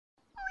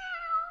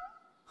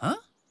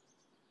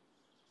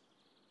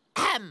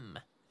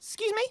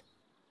Excuse me?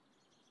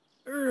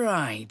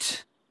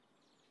 Right.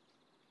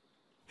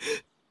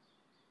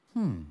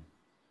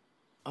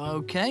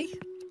 OK.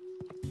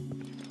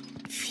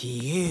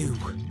 Phew.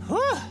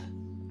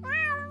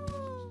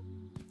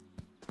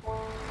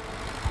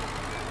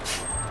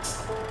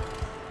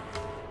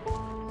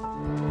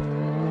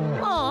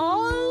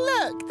 Oh,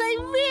 look, they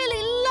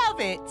really love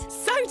it.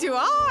 So do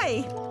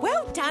I.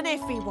 Well done,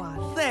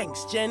 everyone.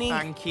 Thanks, Jenny.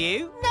 Thank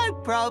you. No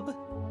prob.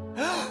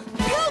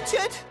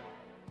 Pilchard!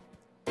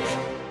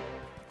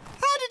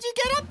 How did you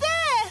get up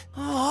there?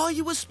 Oh,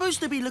 you were supposed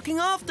to be looking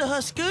after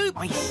her, Scoop.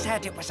 I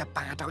said it was a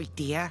bad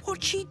idea.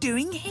 What's she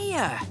doing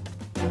here?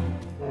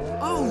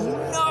 Oh,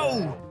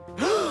 no!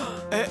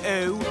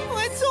 Oh,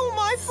 it's all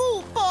my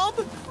fault, Bob.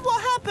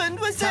 What happened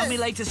was Tell me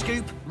later,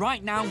 Scoop.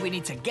 Right now, we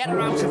need to get her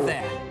out of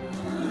there.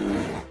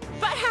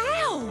 But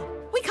how?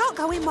 We can't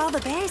go in while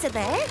the bears are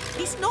there.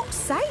 It's not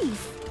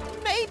safe.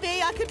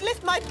 Maybe I could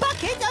lift my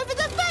bucket over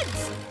the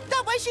fence.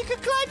 That way she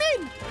could climb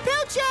in.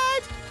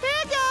 Pilchard!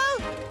 Here you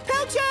go!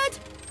 Pilchard!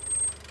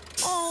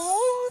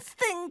 Oh,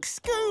 think,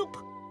 Scoop.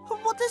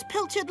 What does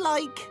Pilchard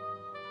like?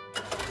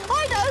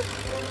 I know!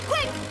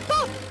 Quick,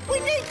 Bob! We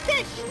need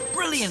fish!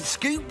 Brilliant,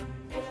 Scoop.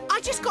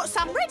 I just got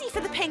some ready for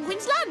the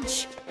penguins'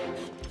 lunch.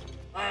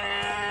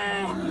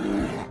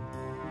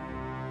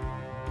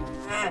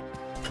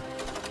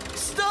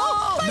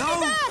 Stop! No!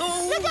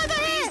 Oh, look over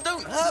please here!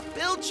 don't hurt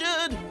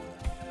Pilchard.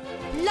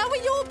 Lower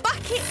your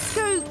bucket,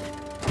 Scoop.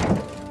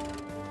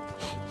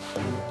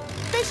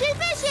 Fishy,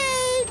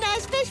 fishy!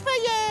 Nice fish for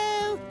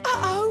you!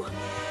 Uh-oh.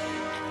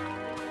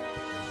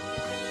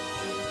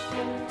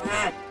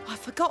 I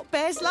forgot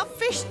bears love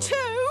fish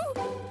too.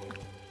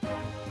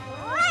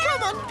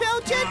 Come on,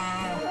 Pilchard!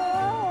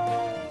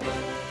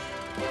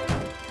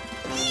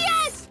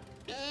 Yes!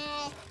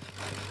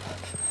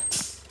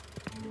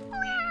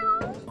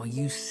 Oh,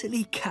 you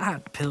silly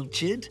cat,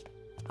 Pilchard.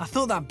 I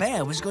thought that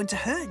bear was going to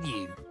hurt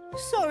you.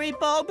 Sorry,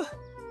 Bob.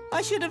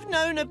 I should have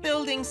known a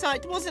building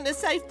site wasn't a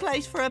safe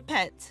place for a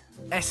pet.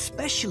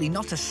 Especially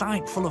not a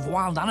site full of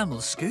wild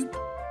animals, Scoop.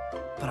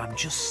 But I'm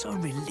just so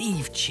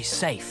relieved she's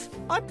safe.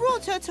 I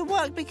brought her to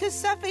work because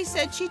Safi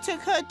said she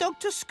took her dog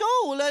to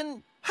school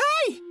and...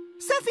 Hey!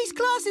 Safi's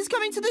class is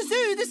coming to the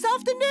zoo this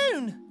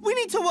afternoon. We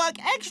need to work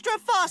extra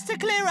fast to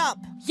clear up.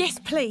 Yes,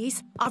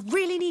 please. I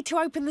really need to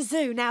open the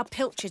zoo now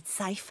Pilchard's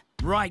safe.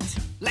 Right,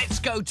 let's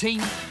go,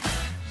 team.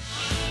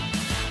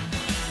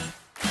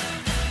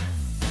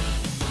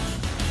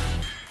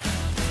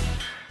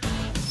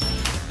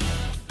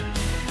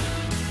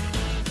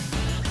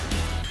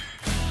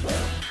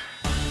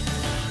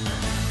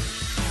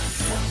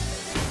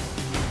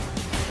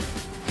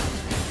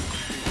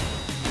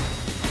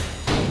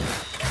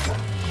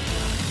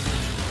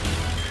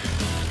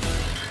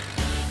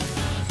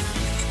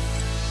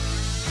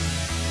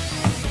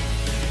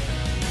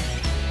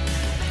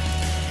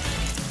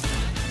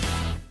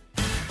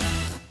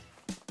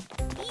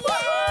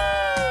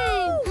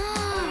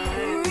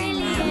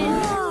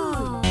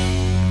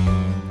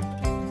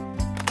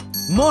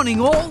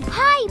 Morning, all.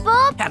 Hi,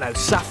 Bob. Hello,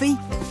 Safi.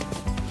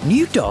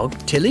 New dog,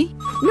 Tilly?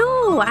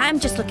 No, I'm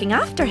just looking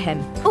after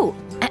him. Oh,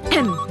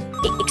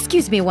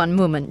 excuse me one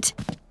moment.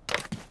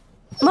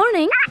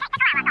 Morning.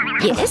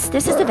 Yes,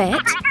 this is the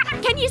vet.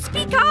 Can you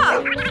speak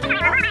up?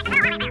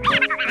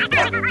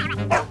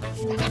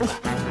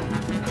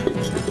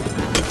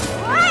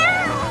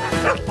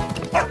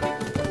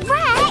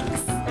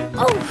 Rex!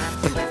 Oh.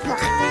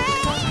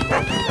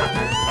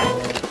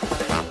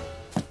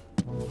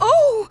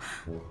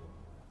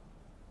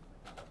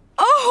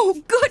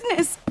 Oh,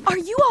 goodness! Are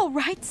you all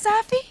right,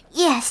 Safi?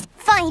 Yes,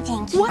 fine,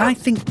 thank you. I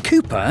think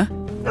Cooper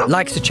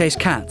likes to chase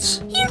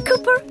cats. Here,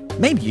 Cooper.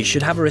 Maybe you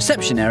should have a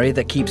reception area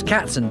that keeps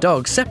cats and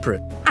dogs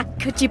separate.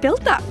 Could you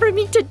build that for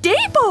me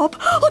today, Bob?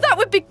 Oh, that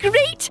would be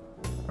great.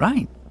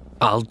 Right,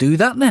 I'll do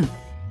that then.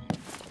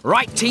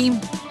 Right, team.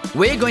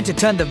 We're going to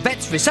turn the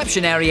vet's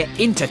reception area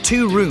into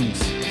 2 rooms.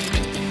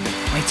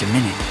 Wait a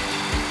minute.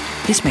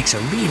 This makes a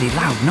really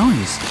loud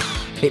noise.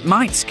 It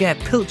might scare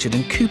Pilchard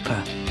and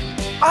Cooper.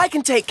 I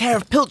can take care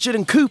of Pilchard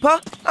and Cooper.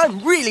 I'm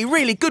really,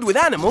 really good with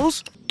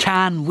animals.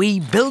 Can we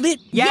build it?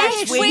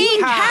 Yes, we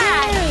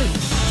can.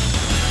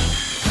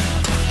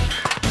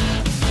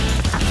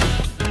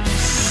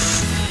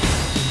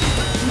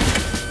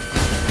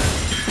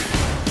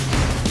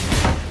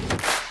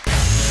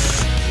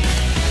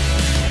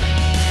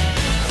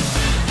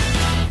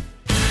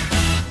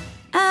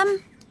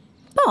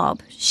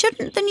 Bob,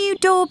 shouldn't the new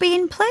door be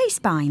in place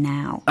by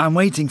now? I'm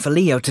waiting for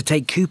Leo to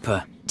take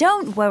Cooper.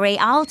 Don't worry,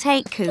 I'll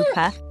take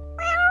Cooper.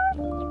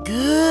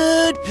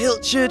 Good,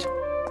 Pilchard.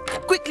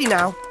 Quickly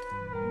now.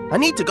 I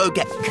need to go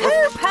get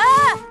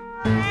Cooper!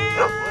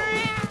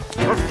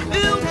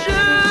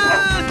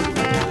 Pilchard!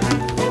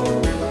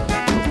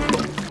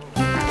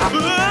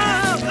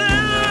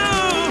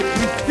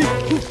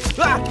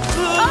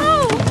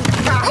 Oh!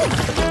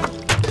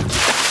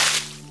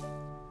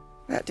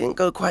 That didn't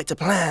go quite to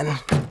plan.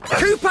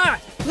 Cooper,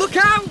 look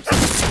out!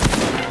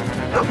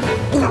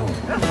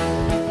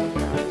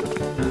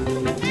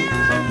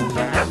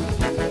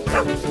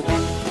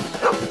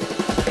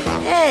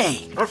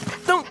 Hey!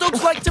 Don't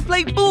dogs like to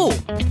play ball?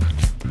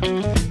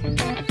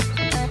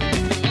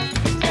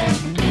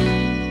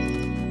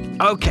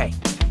 OK,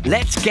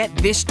 let's get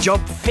this job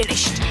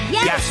finished.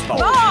 Yes, Bob.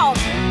 Bob!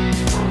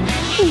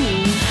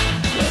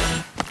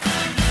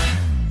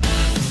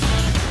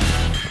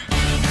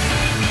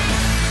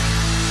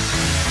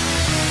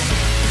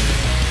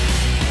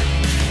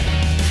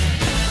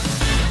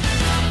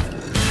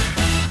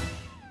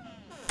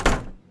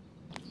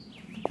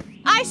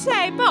 I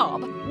say,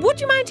 Bob, would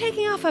you mind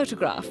taking our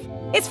photograph?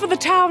 It's for the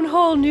town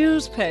hall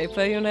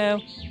newspaper, you know.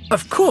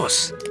 Of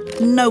course.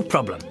 No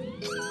problem.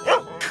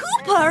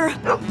 Cooper!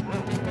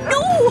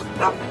 No!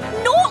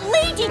 Not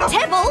Lady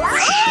Tibbles!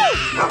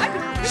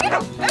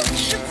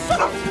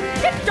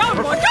 Get down,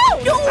 boy!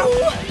 No!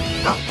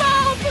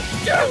 Bob,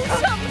 do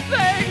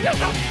something!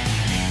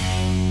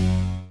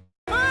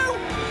 Oh,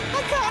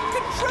 I can't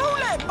control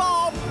it,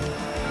 Bob.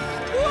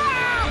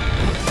 Wow!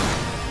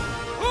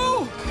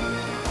 Oh!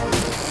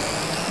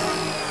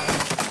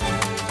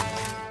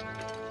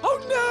 Oh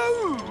no!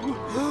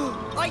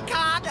 I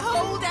can't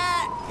hold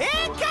it.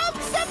 Here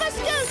comes Summer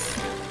Scoop.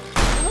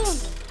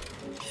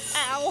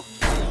 Ow!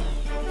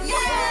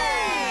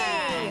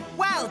 Yay!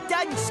 Well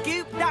done,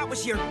 Scoop. That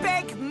was your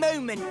big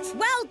moment.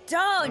 Well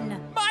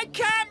done! My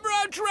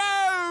camera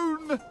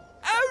drone!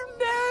 Oh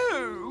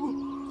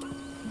no!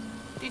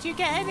 Did you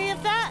get any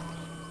of that?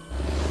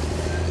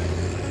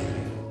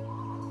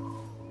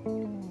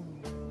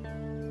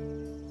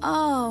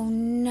 Oh,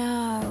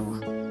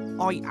 no.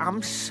 I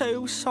am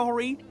so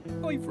sorry.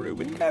 I've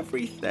ruined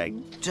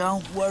everything.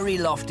 Don't worry,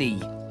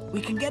 Lofty.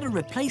 We can get a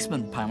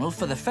replacement panel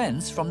for the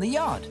fence from the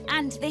yard.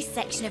 And this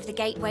section of the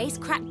gateway's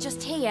cracked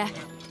just here.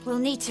 We'll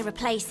need to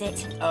replace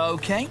it.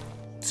 OK.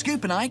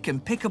 Scoop and I can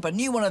pick up a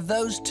new one of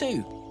those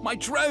too. My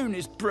drone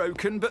is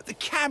broken, but the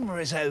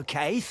camera's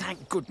okay,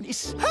 thank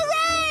goodness.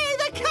 Hooray!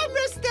 The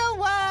camera still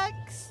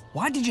works!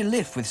 Why did you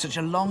lift with such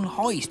a long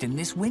hoist in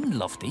this wind,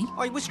 Lofty?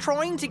 I was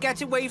trying to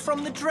get away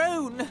from the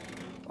drone.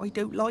 I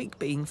don't like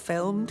being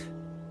filmed.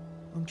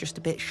 I'm just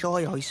a bit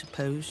shy, I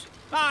suppose.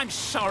 I'm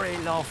sorry,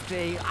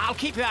 Lofty. I'll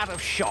keep you out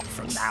of shot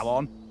from now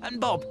on. And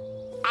Bob,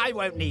 I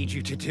won't need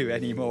you to do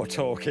any more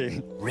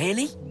talking.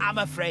 Really? I'm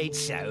afraid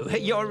so.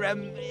 You're,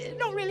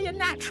 not really a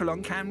natural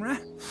on camera.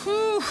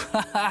 Whew,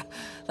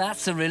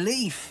 that's a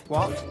relief.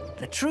 What?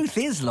 The truth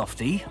is,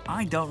 Lofty,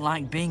 I don't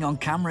like being on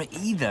camera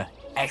either,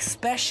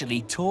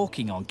 especially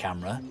talking on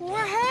camera.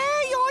 Well,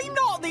 hey, I'm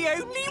not the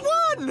only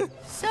one!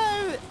 So,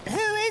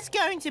 who is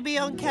going to be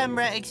on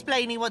camera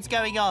explaining what's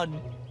going on?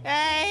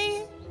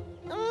 Eh?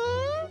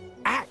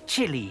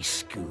 Actually,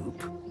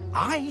 Scoop,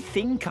 I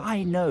think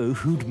I know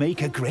who'd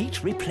make a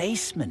great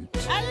replacement.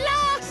 At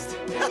last!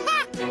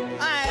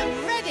 I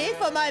am ready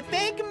for my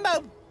big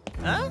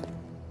Huh?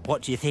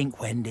 What do you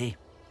think, Wendy?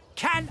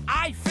 Can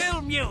I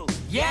film you?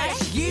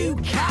 Yes, you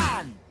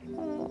can!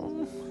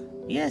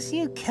 Yes,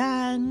 you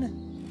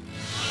can.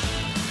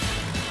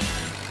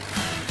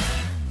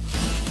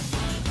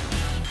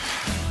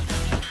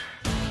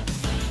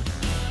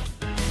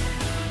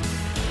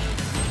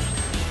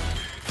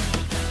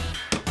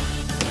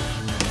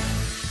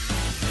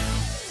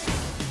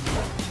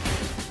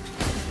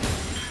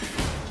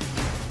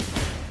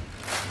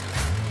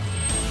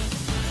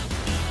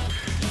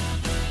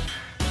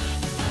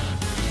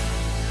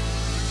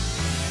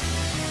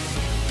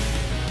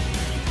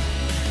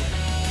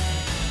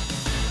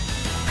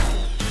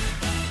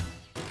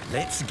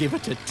 Let's give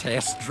it a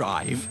test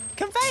drive.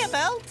 Conveyor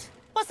belt?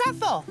 What's that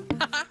for?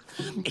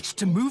 It's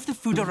to move the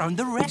food around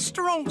the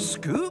restaurant,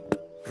 Scoop.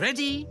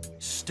 Ready,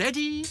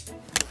 steady.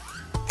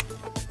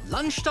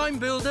 Lunchtime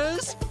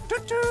builders.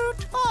 Toot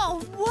toot.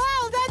 Oh,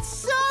 wow, that's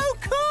so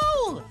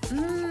cool!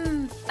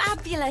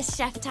 Fabulous,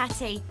 Chef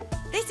Tatty.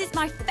 This is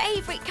my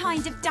favourite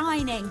kind of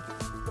dining.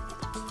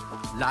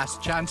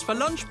 Last chance for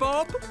lunch,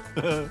 Bob.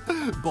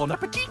 Bon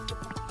appetit.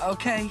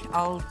 OK,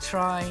 I'll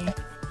try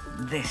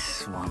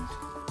this one.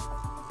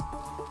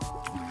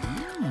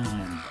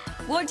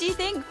 What do you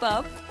think,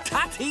 Bob?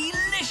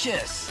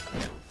 Tattylicious!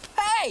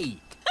 Hey!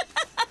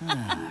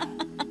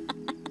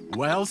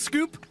 Well,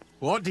 Scoop,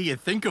 what do you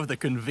think of the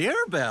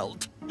conveyor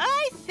belt?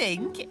 I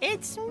think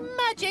it's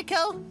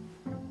magical.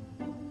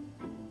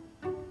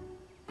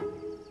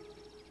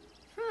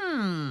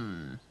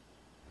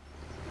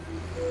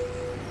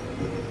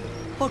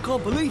 I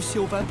can't believe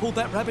Sylvain pulled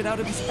that rabbit out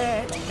of his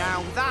head.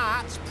 Now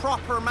that's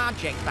proper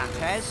magic, that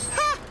is.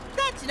 Ha!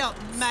 That's not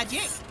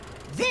magic.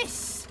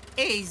 This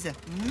is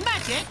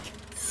magic.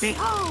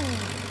 Behold!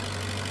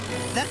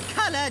 The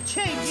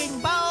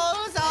colour-changing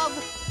balls of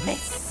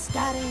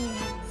mystery.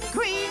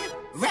 Green,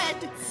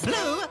 red,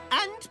 blue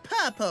and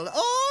purple,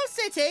 all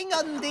sitting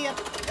on the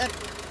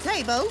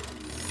table.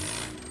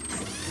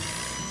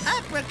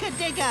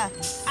 Abracadabra,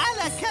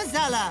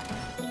 alakazala.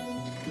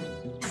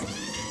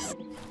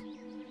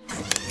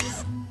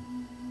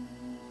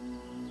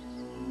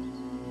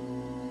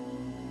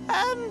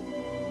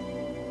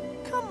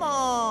 Come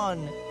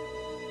on.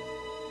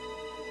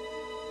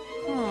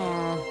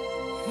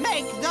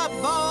 Make the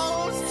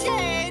balls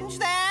change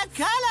their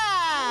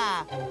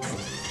colour!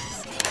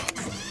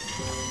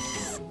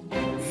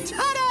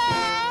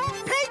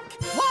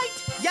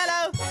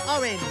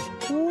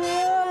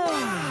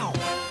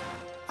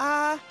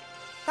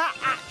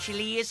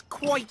 actually is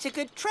quite a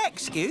good trick,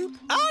 Scoop.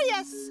 Oh,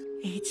 yes.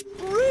 It's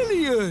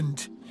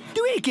brilliant.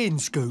 Do it again,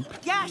 Scoop.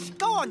 Yes,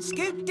 go on,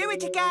 Scoop, do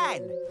it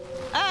again.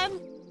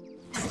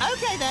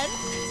 OK, then.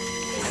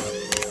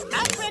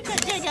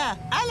 Abracadabra,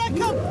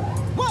 alacom.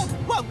 Whoa,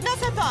 whoa, not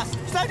so fast.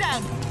 Slow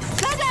down.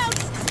 Slow down.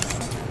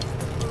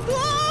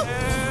 Whoa!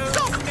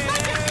 Stop!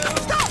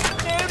 Stop!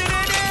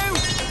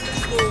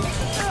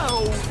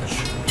 Ouch.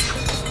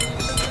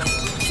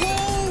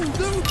 Whoa,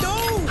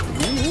 no.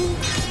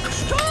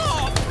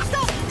 Stop!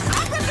 Stop!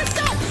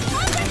 Abracadabra!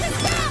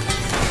 Abracadabra!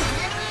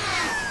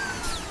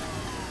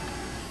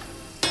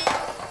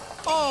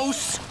 Oh,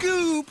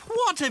 Scoop,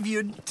 what have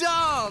you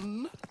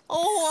done?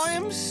 Oh, I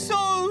am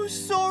so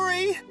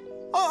sorry.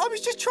 I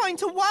was just trying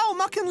to wow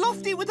Muck and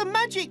Lofty with a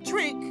magic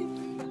trick.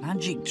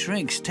 Magic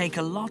tricks take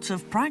a lot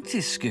of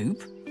practice,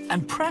 Scoop.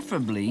 And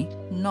preferably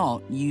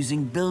not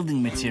using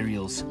building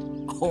materials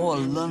or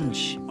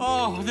lunch.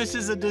 Oh, this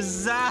is a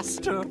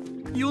disaster.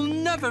 You'll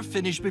never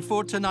finish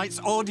before tonight's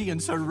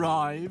audience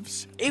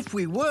arrives. If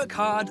we work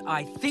hard,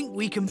 I think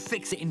we can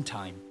fix it in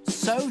time.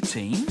 So,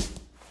 team,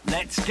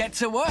 let's get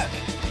to work.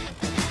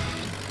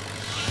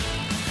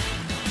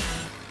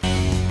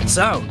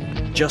 So,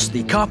 just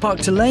the car park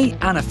to lay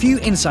and a few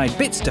inside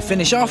bits to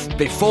finish off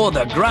before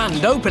the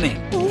grand opening.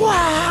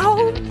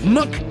 Wow!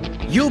 Muck,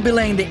 you'll be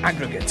laying the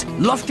aggregate.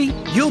 Lofty,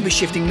 you'll be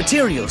shifting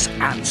materials.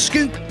 And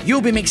Scoop, you'll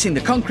be mixing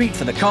the concrete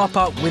for the car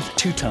park with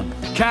 2 ton.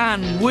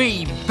 Can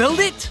we build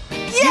it?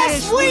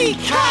 Yes, we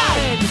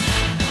can!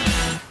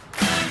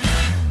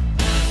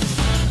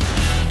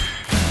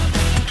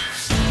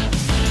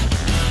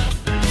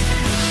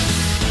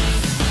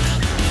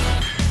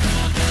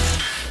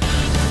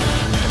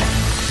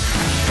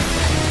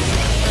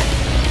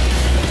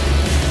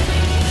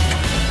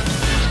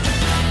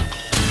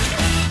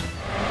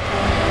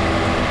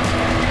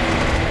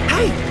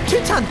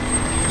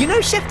 You know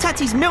Chef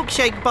Tatty's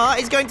milkshake bar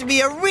is going to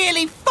be a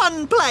really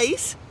fun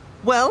place?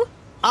 Well,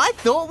 I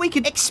thought we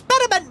could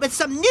experiment with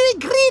some new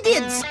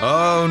ingredients.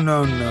 Oh,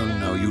 no.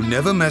 You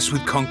never mess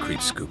with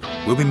concrete, Scoop.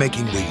 We'll be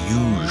making the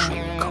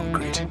usual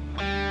concrete.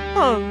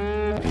 Oh.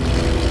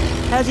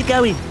 How's it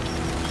going?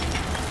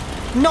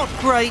 Not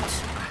great.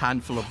 A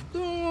handful of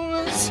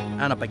those,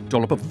 and a big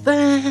dollop of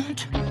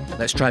that.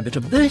 Let's try a bit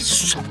of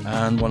this,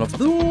 and one of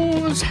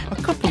those. A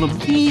couple of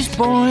these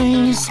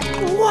boys.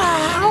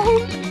 Wow!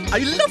 I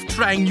love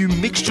trying new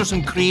mixtures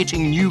and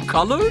creating new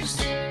colours.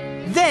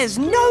 There's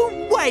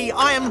no way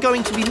I am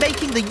going to be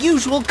making the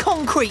usual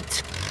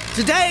concrete.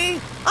 Today,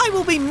 I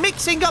will be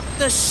mixing up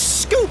the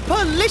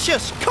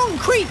Scooperlicious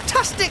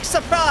Concrete-tastic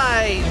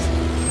surprise.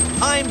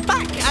 I'm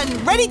back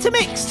and ready to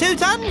mix, 2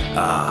 ton.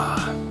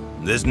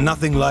 There's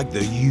nothing like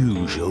the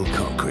usual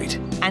concrete.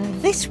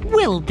 And this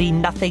will be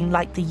nothing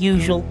like the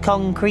usual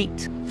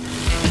concrete.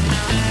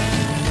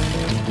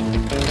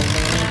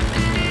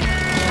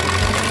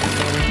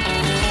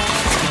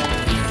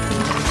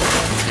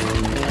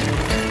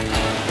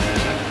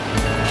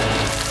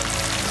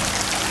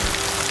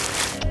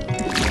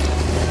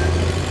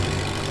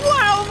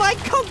 Wow, my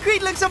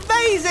concrete looks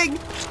amazing!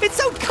 It's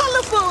so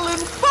colourful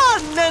and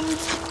fun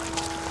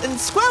and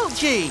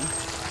squelchy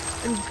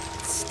and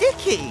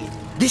sticky.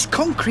 This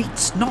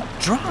concrete's not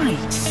dry.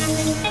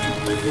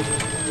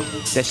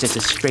 This is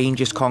the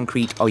strangest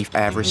concrete I've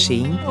ever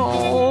seen.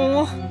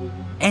 Oh,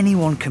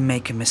 Anyone can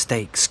make a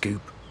mistake,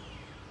 Scoop.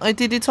 I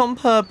did it on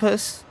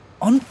purpose.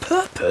 On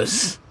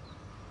purpose?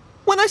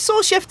 When I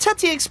saw Chef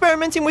Tatty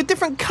experimenting with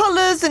different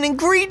colours and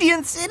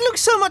ingredients, it looked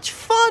so much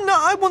fun.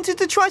 I wanted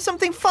to try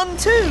something fun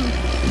too.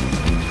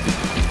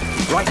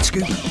 Right,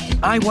 Scoop.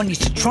 I want you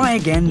to try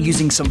again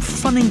using some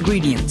fun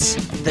ingredients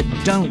that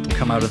don't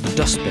come out of the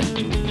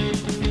dustbin.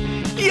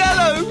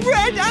 Yellow,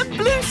 red and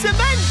blue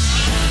cement!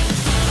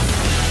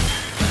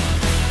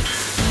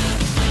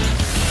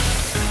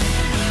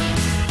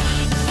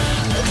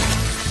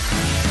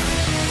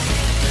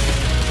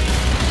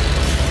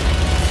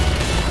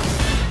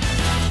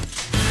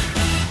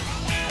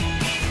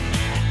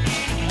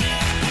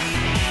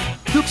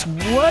 Looks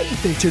way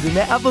better than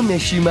that other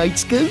mess you made,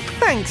 Scoop.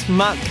 Thanks,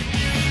 Muck.